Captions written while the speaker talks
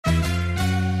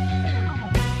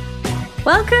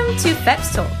Welcome to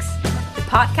FEPS Talks, the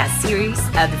podcast series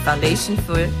of the Foundation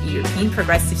for European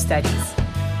Progressive Studies.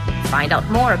 Find out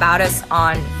more about us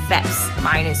on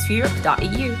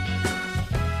feps-europe.eu.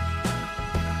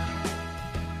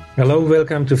 Hello,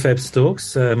 welcome to FEPS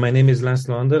Talks. My name is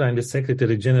László Andor. I'm the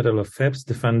Secretary General of FEPS,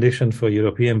 the Foundation for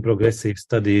European Progressive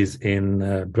Studies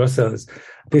in Brussels.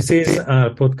 This is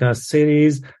our podcast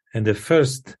series and the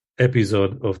first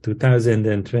episode of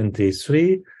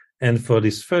 2023. And for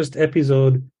this first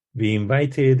episode, we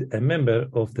invited a member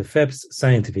of the FEPS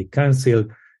Scientific Council,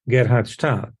 Gerhard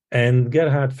Stahl. And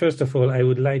Gerhard, first of all, I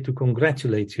would like to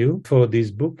congratulate you for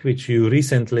this book, which you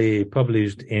recently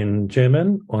published in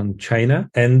German on China.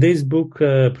 And this book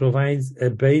provides a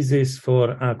basis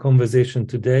for our conversation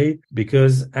today,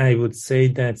 because I would say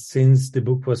that since the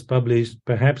book was published,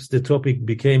 perhaps the topic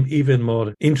became even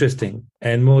more interesting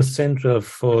and more central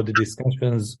for the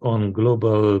discussions on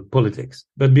global politics.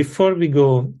 But before we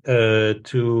go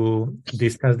to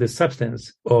discuss the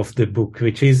substance of the book,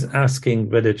 which is asking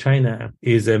whether China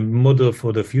is a model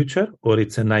for the future or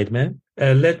it's a nightmare,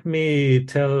 let me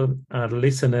tell our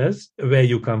listeners where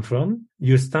you come from.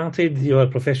 You started your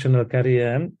professional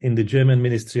career in the German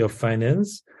Ministry of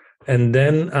Finance. And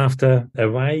then after a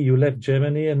while, you left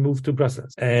Germany and moved to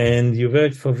Brussels. And you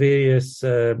worked for various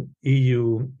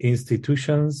EU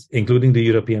institutions, including the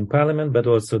European Parliament, but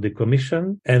also the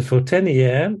Commission. And for 10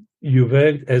 years, you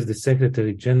worked as the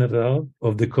Secretary General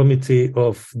of the Committee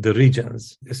of the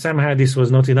Regions. Somehow this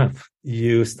was not enough.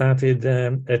 You started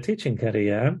a teaching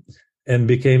career and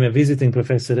became a visiting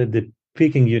professor at the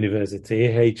Peking University,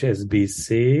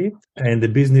 HSBC, and the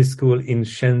business school in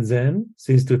Shenzhen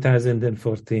since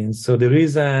 2014. So there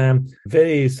is a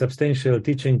very substantial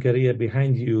teaching career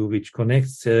behind you, which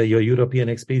connects your European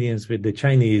experience with the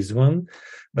Chinese one.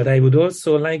 But I would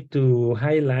also like to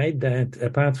highlight that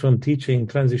apart from teaching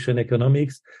transition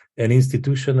economics and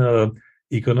institutional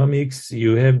economics,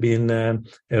 you have been a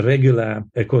regular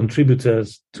contributor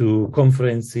to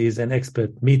conferences and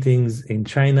expert meetings in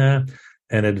China,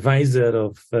 an advisor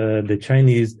of the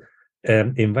Chinese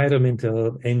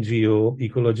environmental NGO,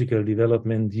 Ecological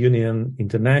Development Union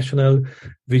International,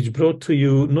 which brought to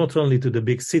you not only to the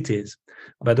big cities,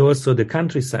 but also the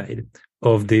countryside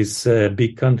of these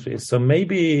big countries. So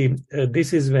maybe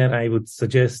this is where I would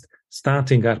suggest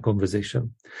starting our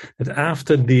conversation. That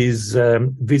after these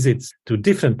visits to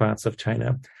different parts of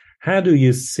China, how do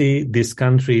you see this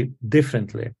country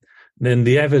differently than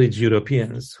the average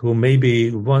Europeans who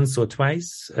maybe once or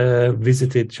twice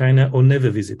visited China or never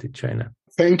visited China?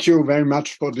 Thank you very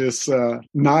much for this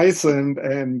nice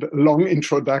and long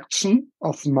introduction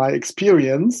of my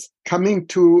experience. Coming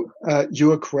to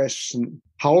your question,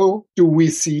 how do we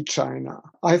see China?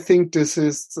 I think this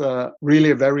is really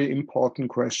a very important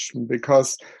question,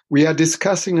 because we are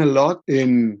discussing a lot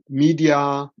in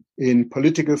media, in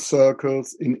political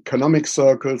circles, in economic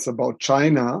circles about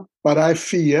China, but I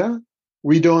fear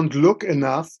we don't look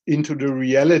enough into the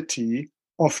reality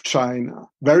of China.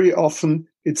 Very often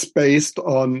it's based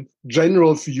on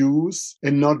general views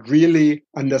and not really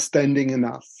understanding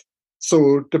enough.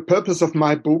 So the purpose of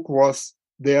my book was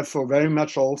therefore very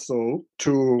much also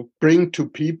to bring to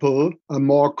people a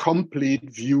more complete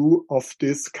view of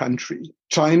this country.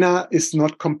 China is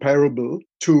not comparable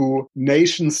to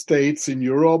nation states in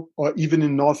Europe or even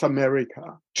in North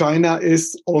America. China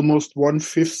is almost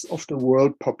 1/5 of the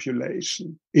world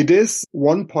population. It is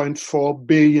 1.4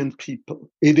 billion people.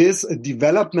 It is a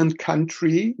development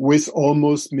country with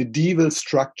almost medieval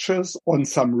structures on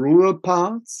some rural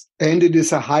parts, and it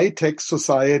is a high-tech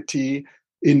society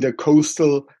in the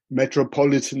coastal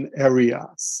metropolitan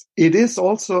areas. It is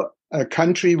also a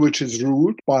country which is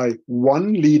ruled by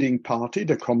one leading party,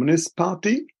 the Communist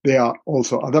Party. There are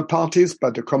also other parties,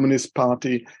 but the Communist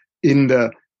Party in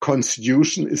the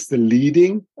constitution is the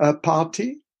leading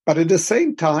party. But at the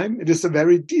same time, it is a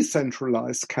very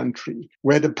decentralized country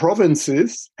where the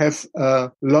provinces have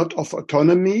a lot of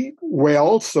autonomy, where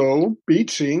also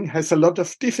Beijing has a lot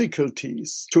of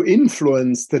difficulties to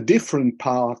influence the different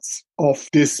parts of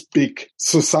this big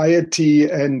society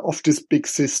and of this big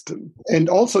system. And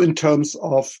also in terms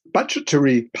of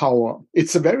budgetary power,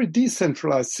 it's a very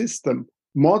decentralized system.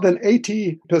 More than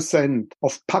 80%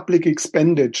 of public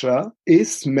expenditure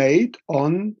is made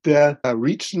on the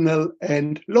regional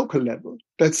and local level.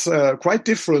 That's quite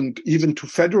different even to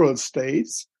federal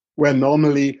states, where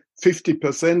normally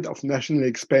 50% of national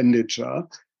expenditure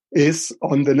is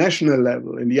on the national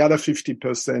level, and the other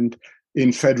 50%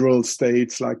 in federal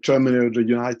states like Germany or the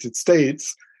United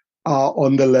States are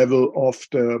on the level of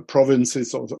the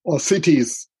provinces or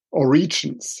cities or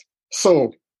regions.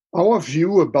 So Our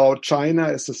view about China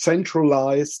as a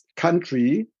centralized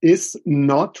country is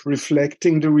not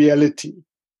reflecting the reality.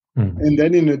 And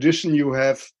then in addition, you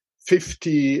have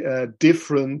 50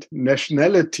 different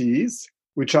nationalities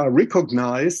which are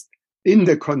recognized in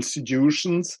the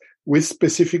constitutions with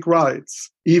specific rights.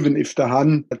 Even if the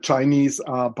Han Chinese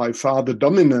are by far the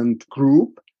dominant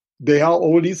group, there are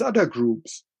all these other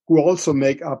groups who also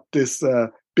make up this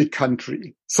big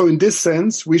country. So in this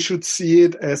sense, we should see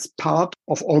it as part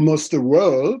of almost the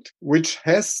world, which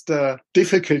has the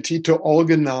difficulty to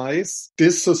organize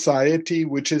this society,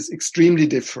 which is extremely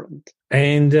different.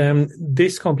 And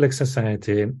this complex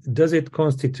society, does it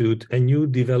constitute a new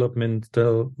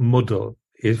developmental model?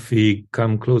 If we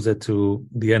come closer to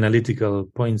the analytical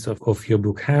points of your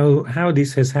book, how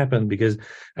this has happened? Because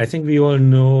I think we all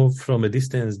know from a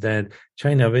distance that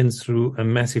China went through a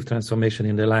massive transformation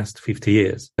in the last 50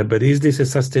 years. But is this a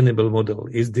sustainable model?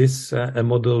 Is this a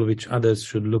model which others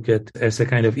should look at as a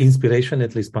kind of inspiration,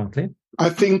 at least partly? I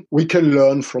think we can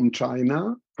learn from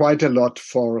China quite a lot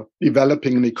for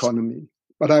developing an economy.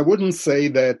 But I wouldn't say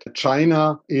that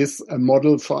China is a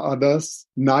model for others.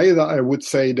 Neither I would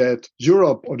say that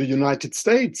Europe or the United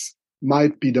States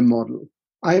might be the model.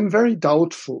 I am very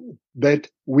doubtful that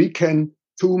we can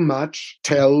too much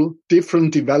tell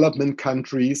different development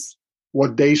countries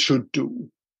what they should do.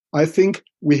 I think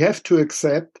we have to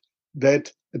accept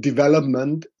that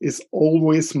development is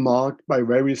always marked by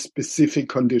very specific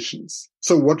conditions.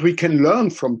 So what we can learn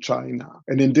from China,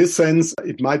 and in this sense,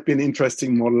 it might be an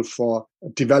interesting model for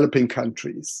developing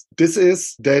countries. This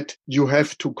is that you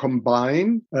have to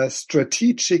combine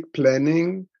strategic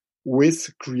planning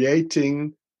with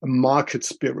creating a market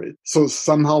spirit. So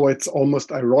somehow it's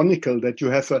almost ironical that you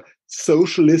have a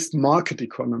socialist market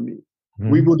economy.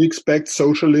 We would expect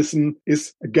socialism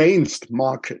is against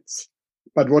markets.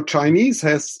 But what Chinese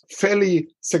has fairly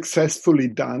successfully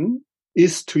done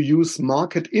is to use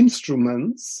market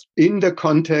instruments in the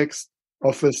context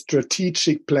of a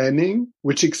strategic planning,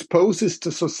 which exposes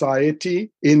the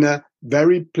society in a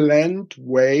very planned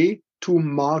way to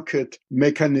market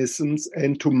mechanisms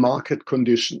and to market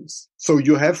conditions. So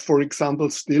you have, for example,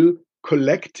 still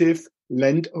collective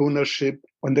land ownership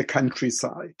on the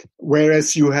countryside,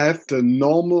 whereas you have the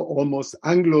normal, almost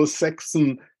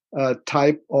Anglo-Saxon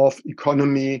type of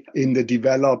economy in the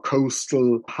developed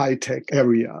coastal high-tech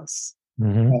areas.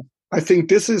 I think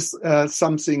this is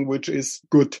something which is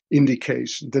good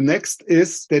indication. The next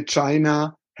is that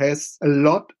China has a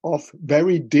lot of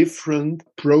very different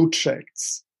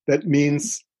projects. That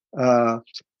means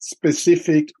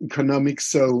specific economic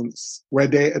zones where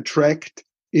they attract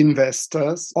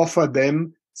investors, offer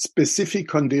them specific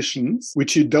conditions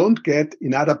which you don't get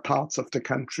in other parts of the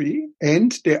country,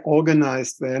 and they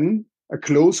organize then a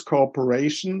close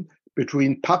cooperation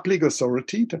between public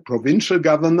authority, the provincial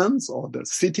governments or the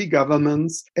city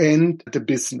governments, and the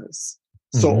business.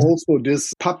 So also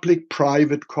this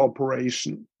public-private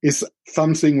cooperation is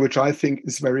something which I think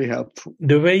is very helpful.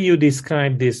 The way you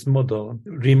describe this model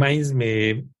reminds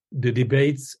me the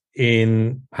debates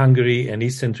in Hungary and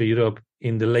East Central Europe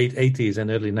in the late 80s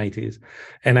and early 90s.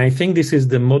 And I think this is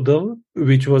the model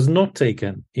which was not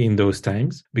taken in those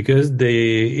times because the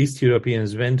East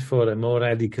Europeans went for a more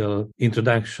radical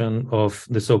introduction of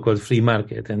the so-called free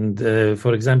market. And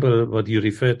for example, what you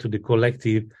refer to, the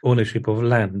collective ownership of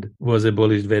land, was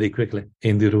abolished very quickly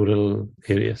in the rural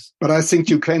areas. But I think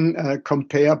you can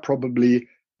compare probably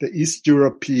the East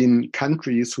European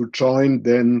countries who joined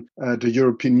then the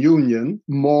European Union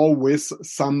more with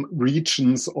some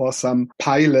regions or some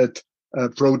pilot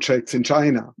projects in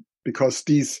China, because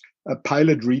these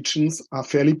pilot regions are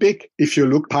fairly big. If you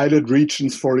look pilot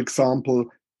regions, for example,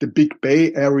 the Big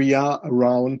Bay area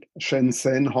around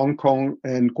Shenzhen, Hong Kong,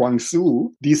 and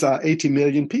Guangzhou, these are 80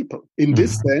 million people. In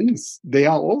this sense, they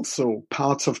are also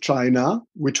parts of China,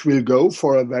 which will go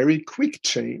for a very quick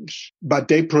change. But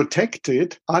they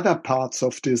protected other parts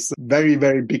of this very,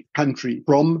 very big country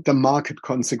from the market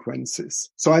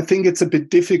consequences. So I think it's a bit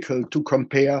difficult to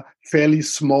compare fairly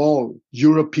small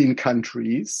European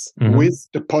countries with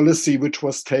the policy which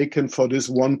was taken for this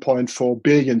 1.4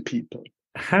 billion people.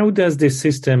 How does this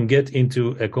system get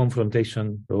into a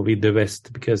confrontation with the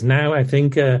West? Because now I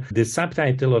think the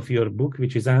subtitle of your book,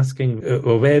 which is asking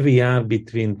where we are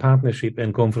between partnership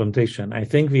and confrontation, I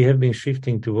think we have been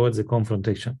shifting towards a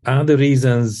confrontation. Are the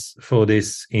reasons for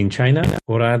this in China,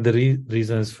 or are the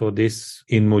reasons for this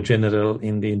in more general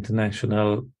in the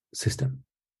international system?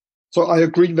 So I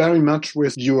agree very much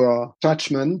with your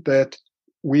judgment that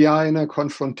we are in a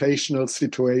confrontational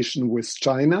situation with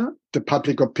China. The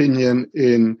public opinion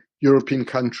in European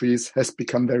countries has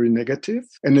become very negative.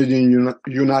 And in the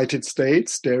United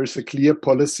States, there is a clear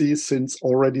policy since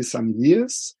already some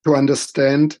years to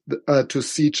understand, to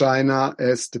see China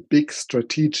as the big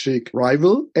strategic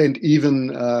rival. And even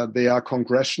there are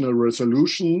congressional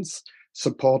resolutions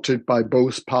supported by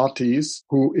both parties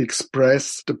who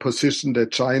express the position that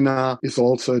China is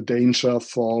also a danger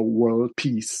for world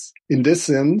peace. In this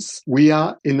sense, we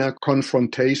are in a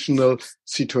confrontational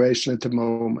situation at the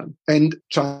moment. And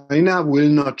China will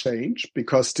not change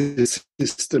because this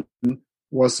system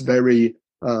was very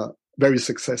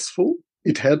successful.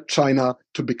 It helped China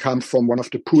to become from one of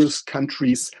the poorest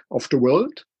countries of the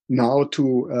world now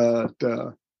to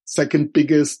the second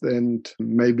biggest and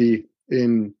maybe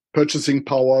in purchasing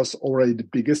powers already the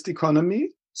biggest economy.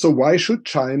 So why should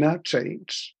China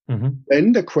change? Mm-hmm.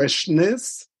 Then the question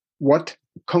is, what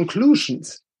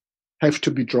conclusions have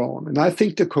to be drawn? And I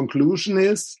think the conclusion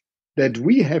is that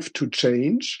we have to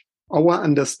change our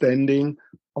understanding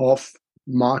of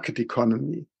market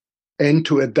economy and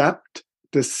to adapt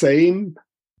the same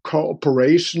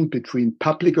cooperation between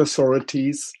public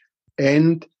authorities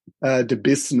and the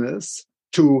business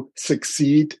to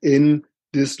succeed in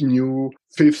this new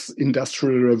fifth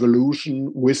industrial revolution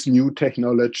with new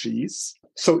technologies.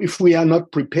 So if we are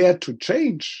not prepared to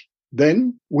change,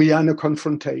 then we are in a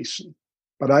confrontation.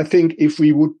 But I think if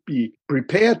we would be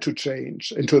prepared to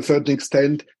change, and to a certain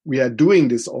extent we are doing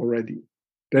this already,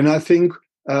 then I think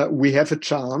we have a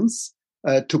chance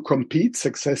to compete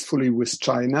successfully with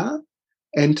China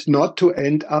and not to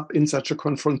end up in such a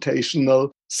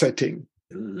confrontational setting.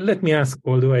 Let me ask,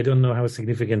 although I don't know how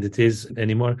significant it is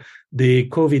anymore, the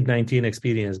COVID-19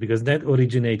 experience, because that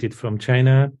originated from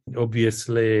China.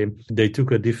 Obviously, they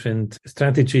took a different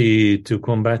strategy to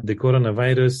combat the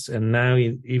coronavirus. And now,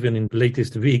 even in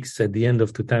latest weeks, at the end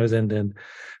of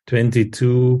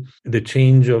 2022, the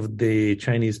change of the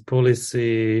Chinese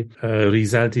policy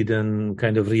resulted in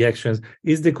kind of reactions.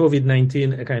 Is the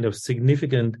COVID-19 a kind of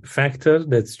significant factor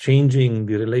that's changing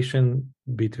the relation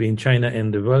between China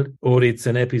and the world, or it's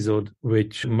an episode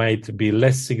which might be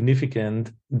less significant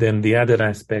than the other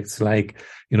aspects like,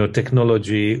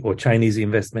 technology or Chinese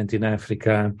investment in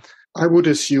Africa? I would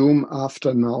assume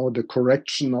after now the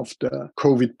correction of the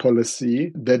COVID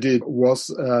policy that it was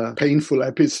a painful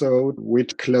episode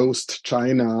which closed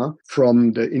China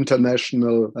from the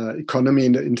international economy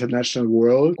in the international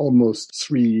world almost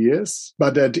 3 years,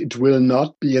 but that it will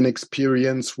not be an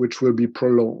experience which will be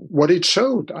prolonged. What it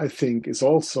showed, I think, is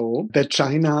also that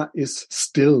China is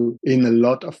still in a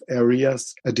lot of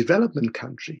areas a development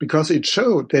country, because it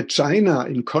showed that China,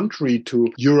 in contrary to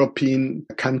European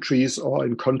countries or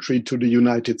in contrary to the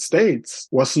United States,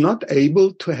 was not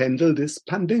able to handle this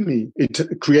pandemic.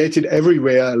 It created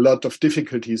everywhere a lot of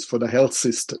difficulties for the health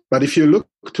system. But if you look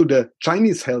to the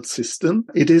Chinese health system,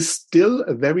 it is still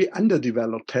a very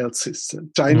underdeveloped health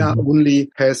system. China only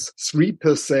has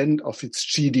 3% of its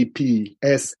GDP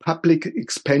as public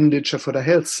expenditure for the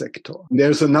health sector.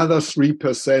 There's another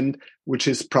 3% which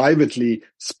is privately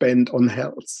spent on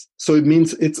health. So it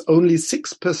means it's only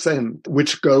 6%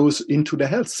 which goes into the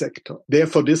health sector.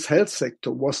 Therefore, this health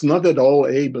sector was not at all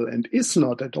able and is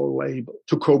not at all able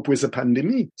to cope with a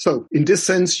pandemic. So in this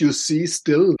sense, you see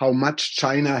still how much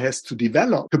China has to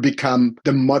develop to become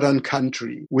the modern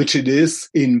country, which it is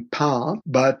in part,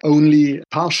 but only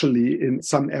partially in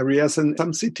some areas and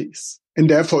some cities.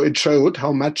 And therefore, it showed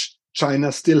how much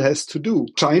China still has to do.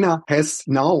 China has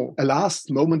now a last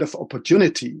moment of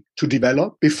opportunity to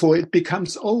develop before it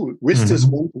becomes old with this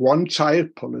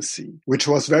one-child policy, which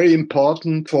was very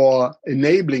important for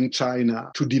enabling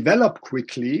China to develop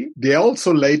quickly. They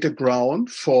also laid the ground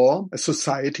for a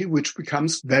society which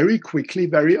becomes very quickly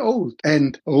very old.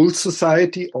 And old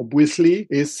society obviously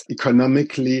is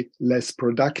economically less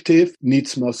productive,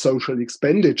 needs more social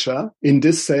expenditure. In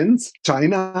this sense,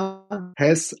 China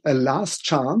has a last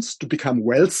chance to become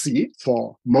wealthy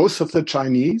for most of the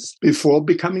Chinese before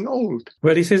becoming old.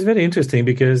 Well, this is very interesting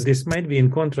because this might be in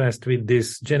contrast with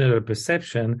this general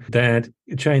perception that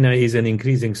China is an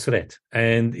increasing threat.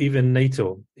 And even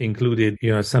NATO included,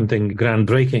 something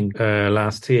groundbreaking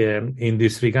last year in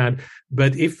this regard.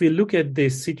 But if we look at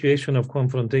this situation of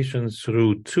confrontation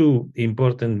through two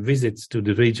important visits to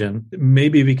the region,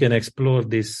 maybe we can explore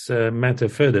this matter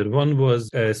further. One was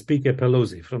Speaker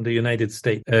Pelosi from the United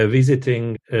States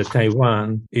visiting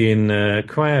Taiwan in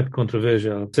quite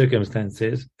controversial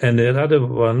circumstances. And the other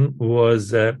one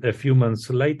was a few months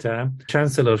later,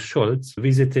 Chancellor Scholz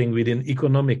visiting with an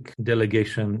economic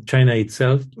delegation China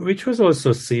itself, which was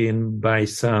also seen by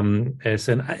some as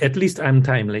an at least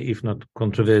untimely, if not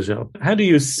controversial. How do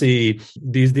you see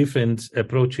these different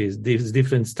approaches, these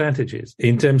different strategies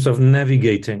in terms of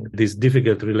navigating this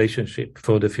difficult relationship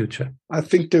for the future? I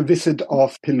think the visit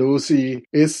of Pelosi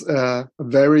is a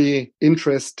very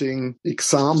interesting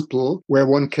example where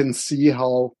one can see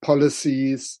how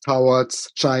policies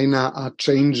towards China are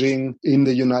changing in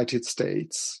the United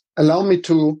States. Allow me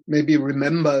to maybe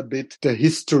remember a bit the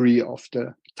history of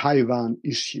the Taiwan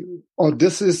issue.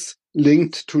 This is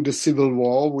linked to the Civil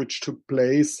War, which took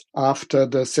place after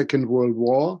the Second World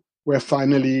War, where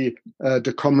finally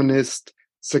the communists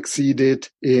succeeded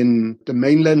in the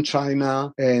mainland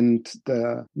China, and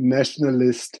the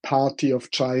Nationalist Party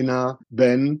of China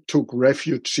then took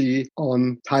refuge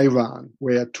on Taiwan,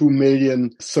 where 2 million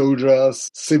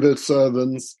soldiers, civil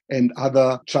servants, and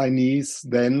other Chinese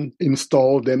then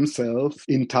installed themselves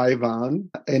in Taiwan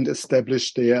and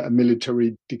established there a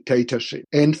military dictatorship.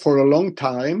 And for a long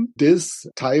time, this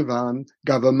Taiwan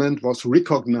government was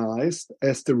recognized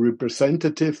as the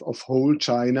representative of whole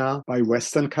China by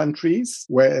Western countries,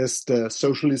 whereas the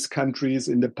socialist countries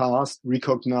in the past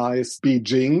recognized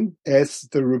Beijing as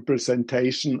the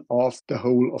representation of the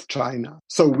whole of China.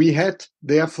 So we had,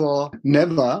 therefore,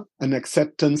 never an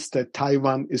acceptance that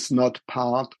Taiwan is not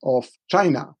part of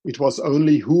China. It was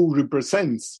only who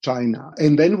represents China.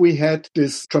 And then we had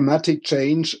this dramatic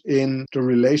change in the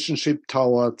relationship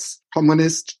towards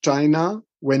communist China,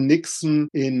 when Nixon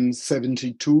in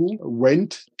 1972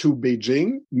 went to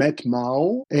Beijing, met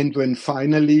Mao, and when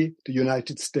finally the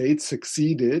United States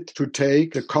succeeded to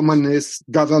take the communist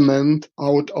government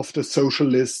out of the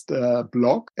socialist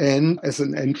bloc. And as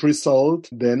an end result,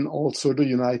 then also the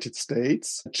United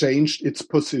States changed its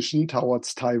position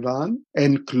towards Taiwan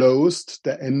and closed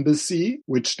the embassy,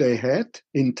 which they had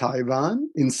in Taiwan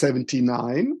in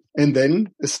 1979. And then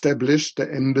established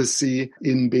the embassy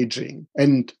in Beijing.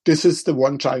 And this is the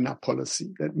One China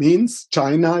policy. That means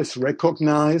China is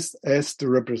recognized as the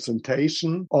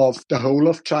representation of the whole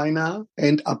of China.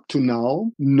 And up to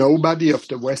now, nobody of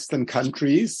the Western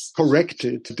countries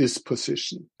corrected this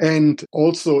position. And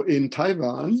also in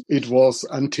Taiwan, it was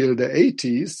until the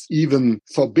 80s even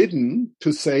forbidden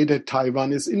to say that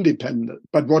Taiwan is independent.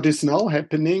 But what is now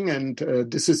happening, and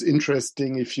this is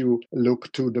interesting if you look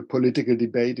to the political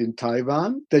debate in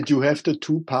Taiwan, that you have the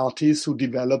two parties who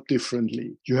develop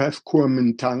differently. You have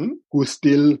Kuomintang, who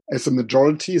still, as a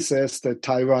majority, says that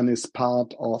Taiwan is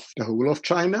part of the whole of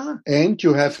China. And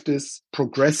you have this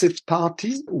progressive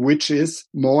party, which is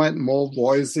more and more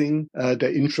voicing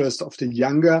the interest of the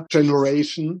younger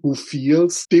generation who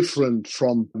feels different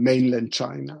from mainland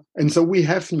China. And so we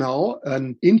have now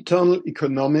an internal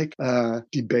economic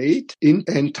debate,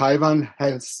 and Taiwan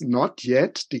has not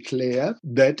yet declared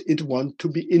that it wants to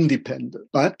be independent.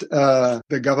 But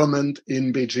the government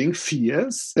in Beijing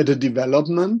fears that the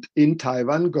development in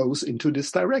Taiwan goes into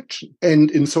this direction. And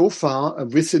insofar, a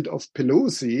visit of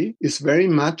Pelosi is very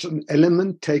much an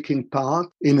element taking part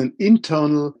in an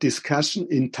internal discussion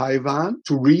in Taiwan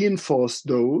to reinforce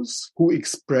those who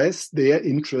express their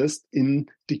interest in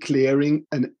declaring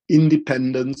an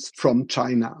independence from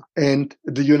China. And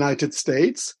the United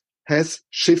States has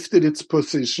shifted its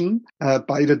position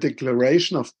by the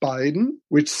declaration of Biden,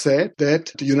 which said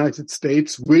that the United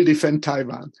States will defend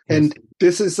Taiwan. Yes. And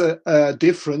this is a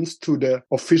difference to the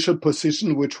official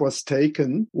position which was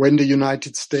taken when the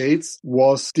United States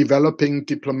was developing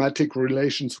diplomatic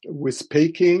relations with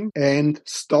Peking and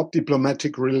stopped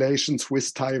diplomatic relations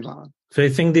with Taiwan. So I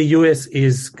think the US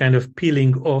is kind of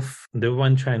peeling off the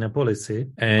One China policy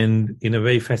and in a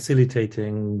way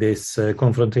facilitating this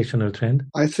confrontational trend.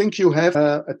 I think you have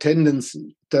a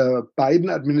tendency. The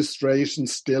Biden administration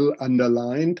still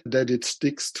underlined that it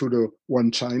sticks to the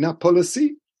One China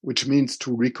policy, which means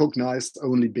to recognize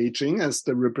only Beijing as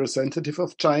the representative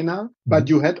of China. But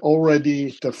you had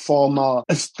already the former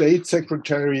State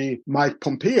Secretary Mike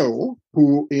Pompeo,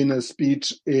 who in a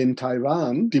speech in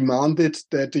Taiwan demanded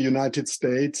that the United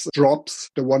States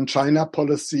drops the One China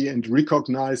policy and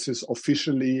recognizes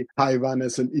officially Taiwan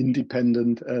as an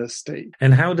independent state.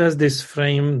 And how does this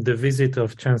frame the visit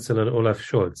of Chancellor Olaf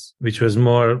Scholz, which was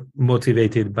more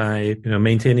motivated by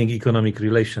maintaining economic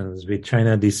relations with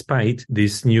China despite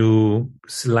this new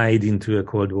slide into a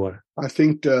Cold War? I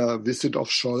think the visit of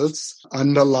Scholz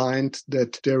underlined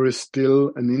that there is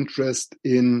still an interest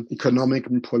in economic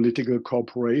and political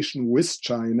cooperation with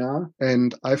China.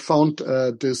 And I found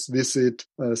this visit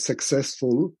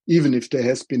successful, even if there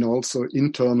has been also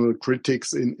internal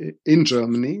critics in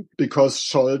Germany, because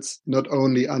Scholz not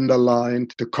only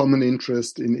underlined the common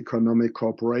interest in economic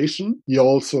cooperation, he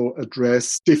also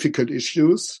addressed difficult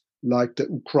issues like the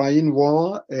Ukraine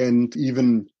war, and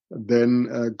even then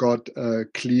got a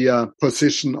clear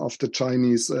position of the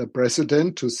Chinese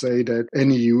president to say that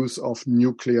any use of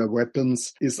nuclear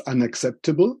weapons is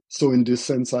unacceptable. So in this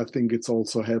sense, I think it's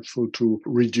also helpful to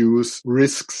reduce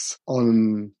risks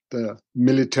on the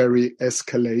military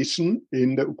escalation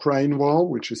in the Ukraine war,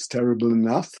 which is terrible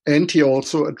enough. And he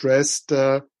also addressed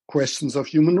questions of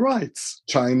human rights.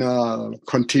 China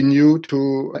continued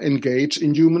to engage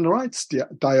in human rights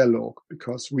dialogue,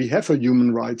 because we have a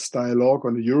human rights dialogue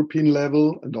on a European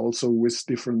level and also with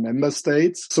different member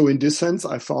states. So in this sense,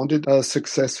 I found it a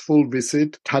successful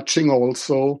visit, touching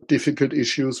also difficult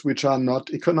issues which are not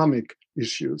economic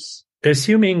issues.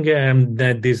 Assuming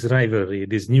that this rivalry,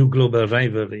 this new global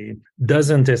rivalry,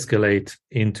 doesn't escalate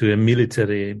into a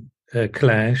military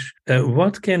clash,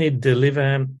 what can it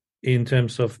deliver in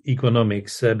terms of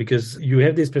economics? Because you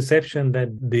have this perception that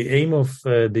the aim of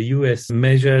the US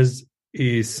measures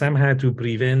is somehow to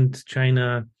prevent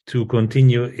China to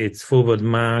continue its forward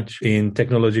march in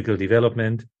technological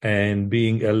development and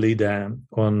being a leader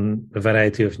on a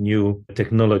variety of new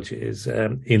technologies,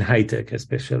 in high tech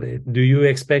especially. Do you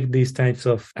expect these types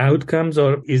of outcomes,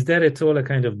 or is there at all a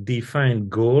kind of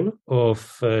defined goal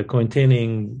of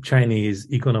containing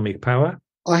Chinese economic power?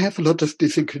 I have a lot of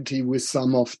difficulty with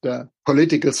some of the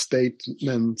political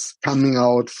statements coming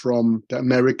out from the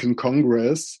American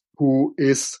Congress, who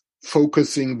is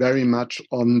focusing very much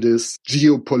on this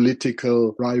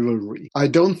geopolitical rivalry. I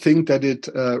don't think that it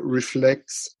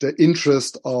reflects the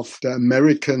interest of the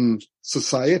American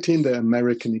society and the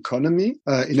American economy.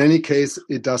 In any case,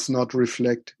 it does not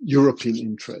reflect European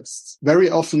interests.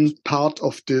 Very often, part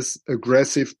of this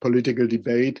aggressive political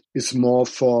debate is more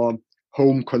for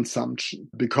home consumption,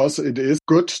 because it is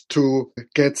good to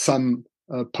get some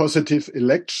positive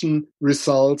election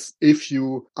results if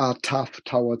you are tough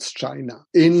towards China.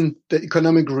 In the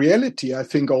economic reality, I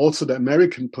think also the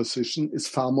American position is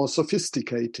far more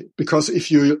sophisticated, because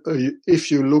if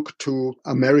you look to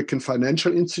American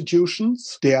financial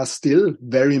institutions, they are still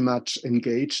very much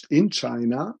engaged in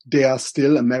China. They are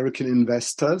still American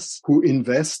investors who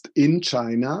invest in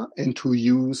China and who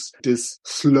use this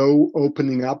slow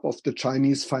opening up of the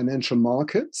Chinese financial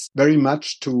markets very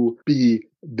much to be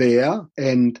there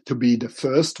and to be the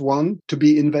first one to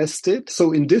be invested.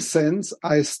 So in this sense,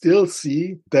 I still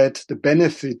see that the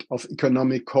benefit of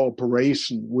economic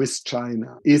cooperation with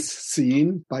China is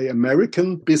seen by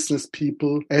American business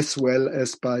people as well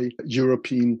as by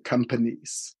European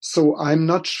companies. So I'm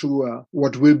not sure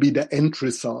what will be the end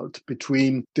result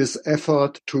between this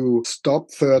effort to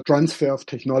stop the transfer of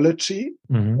technology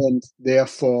and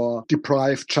therefore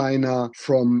deprive China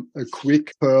from a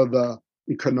quick further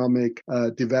economic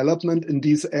development in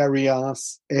these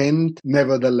areas, and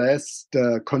nevertheless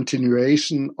the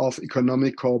continuation of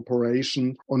economic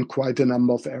cooperation on quite a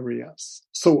number of areas.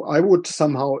 So I would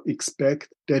somehow expect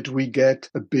that we get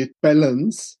a bit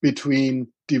balance between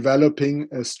developing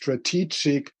a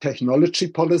strategic technology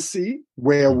policy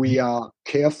where we are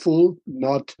careful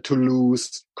not to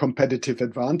lose competitive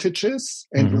advantages,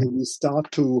 and where we start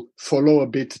to follow a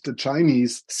bit the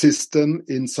Chinese system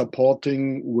in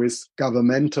supporting with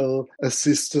governmental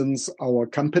assistance our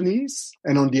companies,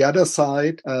 and on the other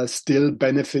side still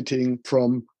benefiting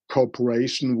from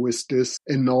cooperation with this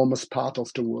enormous part of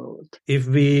the world. If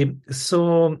we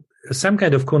saw some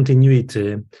kind of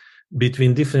continuity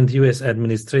between different US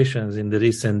administrations in the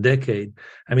recent decade,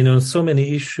 I mean, on so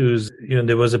many issues,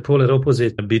 there was a polar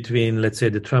opposite between, let's say,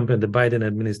 the Trump and the Biden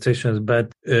administrations.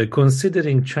 But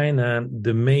considering China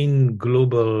the main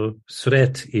global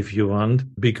threat, if you want,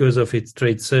 because of its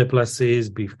trade surpluses,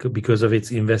 because of its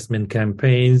investment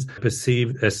campaigns,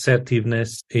 perceived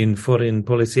assertiveness in foreign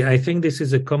policy, I think this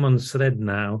is a common thread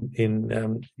now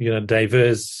in,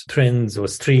 diverse trends or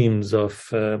streams of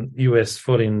US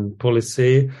foreign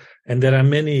policy. And there are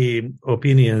many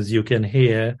opinions you can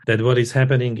hear that what is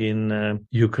happening in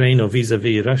Ukraine or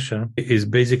vis-a-vis Russia is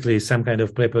basically some kind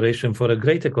of preparation for a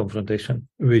greater confrontation,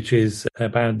 which is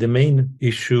about the main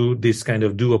issue, this kind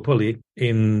of duopoly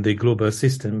in the global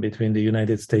system between the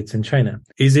United States and China.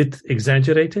 Is it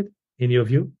exaggerated in your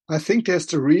view? I think there's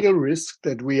the real risk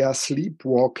that we are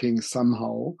sleepwalking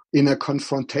somehow in a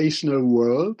confrontational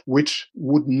world, which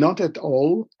would not at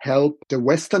all help the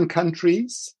Western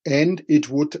countries, and it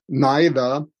would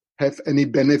neither have any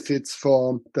benefits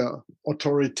for the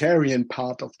authoritarian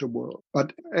part of the world.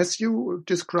 But as you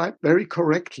described very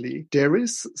correctly, there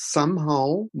is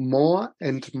somehow more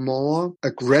and more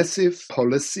aggressive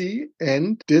policy,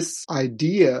 and this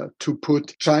idea to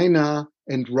put China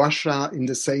and Russia in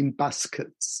the same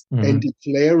baskets and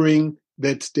declaring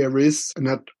that there is an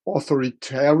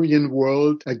authoritarian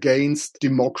world against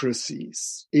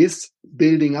democracies is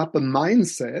building up a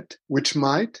mindset which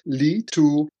might lead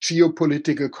to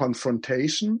geopolitical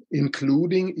confrontation,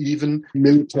 including even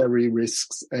military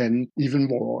risks and even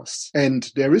wars.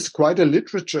 And there is quite a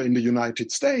literature in the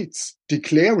United States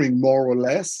declaring more or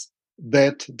less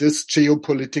that this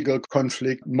geopolitical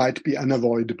conflict might be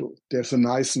unavoidable. There's a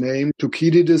nice name,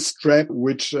 Thucydides trap,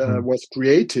 which was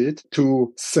created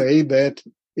to say that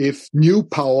if new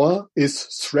power is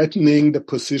threatening the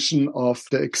position of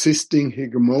the existing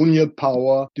hegemonial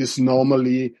power, this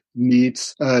normally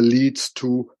leads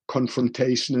to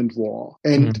confrontation and war.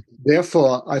 And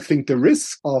therefore, I think the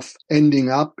risk of ending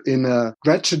up in a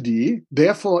tragedy,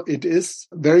 therefore it is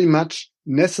very much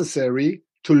necessary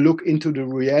to look into the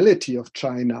reality of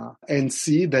China and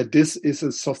see that this is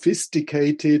a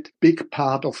sophisticated, big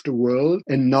part of the world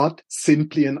and not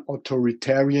simply an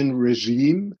authoritarian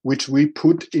regime, which we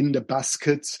put in the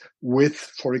baskets with,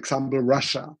 for example,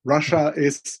 Russia. Russia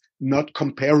is not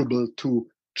comparable to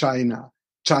China.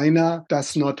 China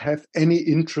does not have any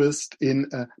interest in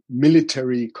a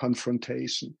military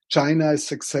confrontation. China is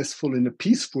successful in a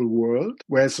peaceful world,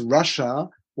 whereas Russia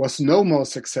was no more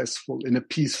successful in a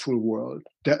peaceful world.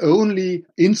 The only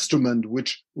instrument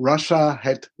which Russia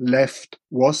had left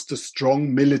was the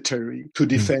strong military to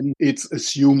defend its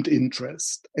assumed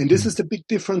interest. And this is the big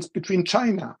difference between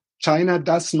China. China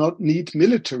does not need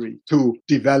military to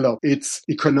develop its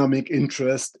economic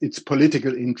interest, its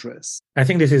political interest. I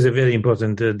think this is a very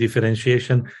important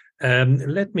differentiation.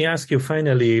 Let me ask you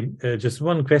finally just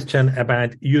one question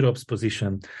about Europe's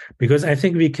position, because I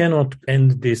think we cannot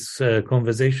end this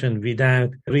conversation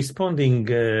without responding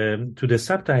to the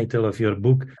subtitle of your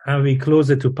book, Are We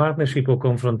Closer to Partnership or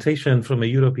Confrontation from a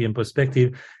European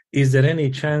Perspective? Is there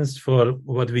any chance for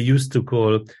what we used to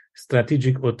call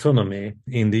strategic autonomy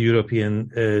in the European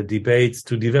debates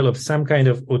to develop some kind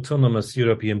of autonomous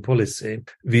European policy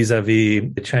vis-à-vis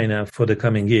China for the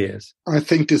coming years? I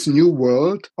think this new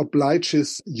world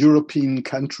obliges European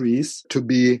countries to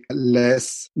be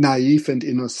less naive and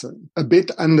innocent. A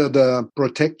bit under the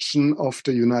protection of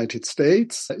the United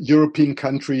States, European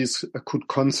countries could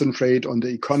concentrate on the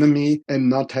economy and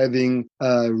not having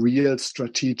a real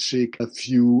strategic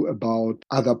view about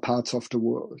other parts of the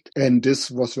world. And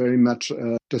this was very much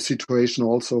the situation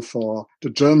also for the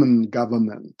German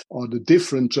government or the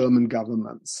different German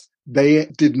governments. They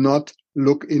did not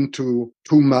look into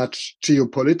too much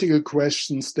geopolitical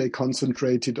questions. They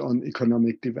concentrated on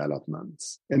economic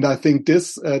developments. And I think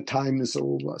this time is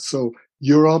over. So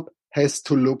Europe has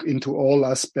to look into all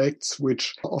aspects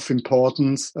which are of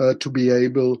importance to be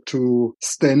able to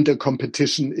stand a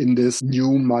competition in this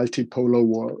new multipolar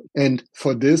world. And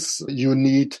for this, you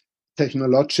need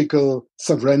technological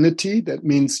sovereignty. That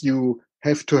means you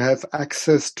have to have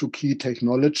access to key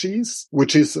technologies,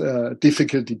 which is a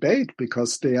difficult debate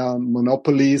because they are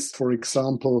monopolies, for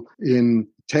example, in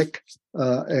tech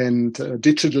and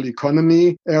digital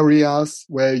economy areas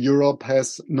where Europe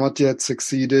has not yet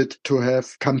succeeded to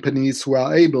have companies who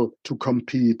are able to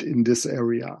compete in this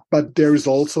area. But there is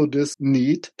also this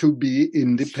need to be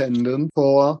independent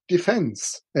for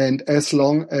defense. And as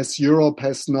long as Europe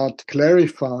has not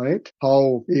clarified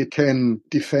how it can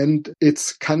defend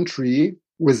its country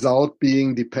without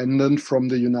being dependent from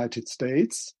the United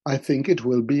States, I think it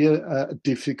will be a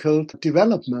difficult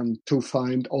development to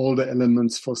find all the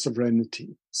elements for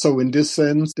sovereignty. So in this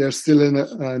sense, there's still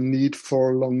a need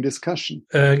for long discussion.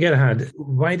 Gerhard,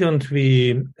 why don't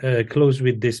we close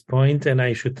with this point? And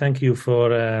I should thank you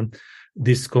for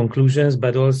these conclusions,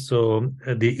 but also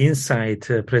the insight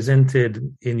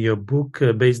presented in your book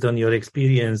based on your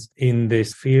experience in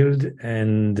this field.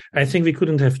 And I think we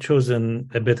couldn't have chosen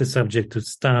a better subject to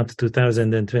start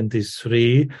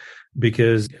 2023,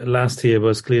 because last year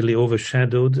was clearly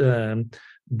overshadowed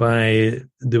by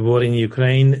the war in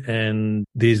Ukraine, and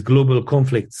these global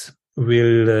conflicts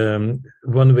will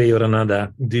one way or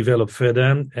another develop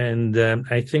further. And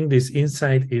I think this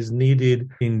insight is needed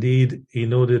indeed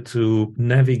in order to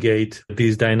navigate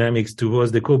these dynamics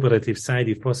towards the cooperative side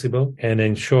if possible, and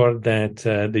ensure that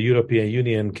the European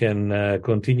Union can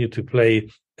continue to play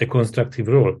a constructive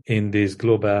role in these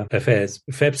global affairs.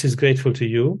 FEPS is grateful to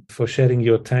you for sharing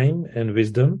your time and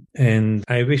wisdom, and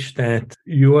I wish that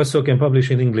you also can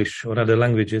publish in English or other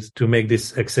languages to make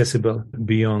this accessible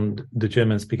beyond the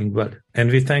German-speaking world.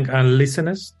 And we thank our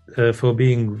listeners for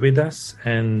being with us,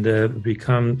 and we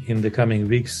come in the coming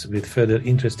weeks with further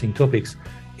interesting topics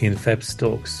in FEPS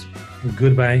Talks.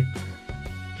 Goodbye.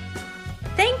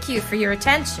 Thank you for your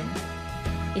attention.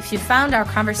 If you found our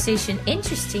conversation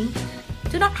interesting,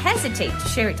 do not hesitate to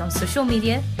share it on social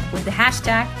media with the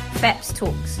hashtag FEPS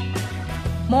Talks.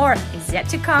 More is yet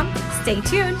to come. Stay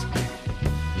tuned.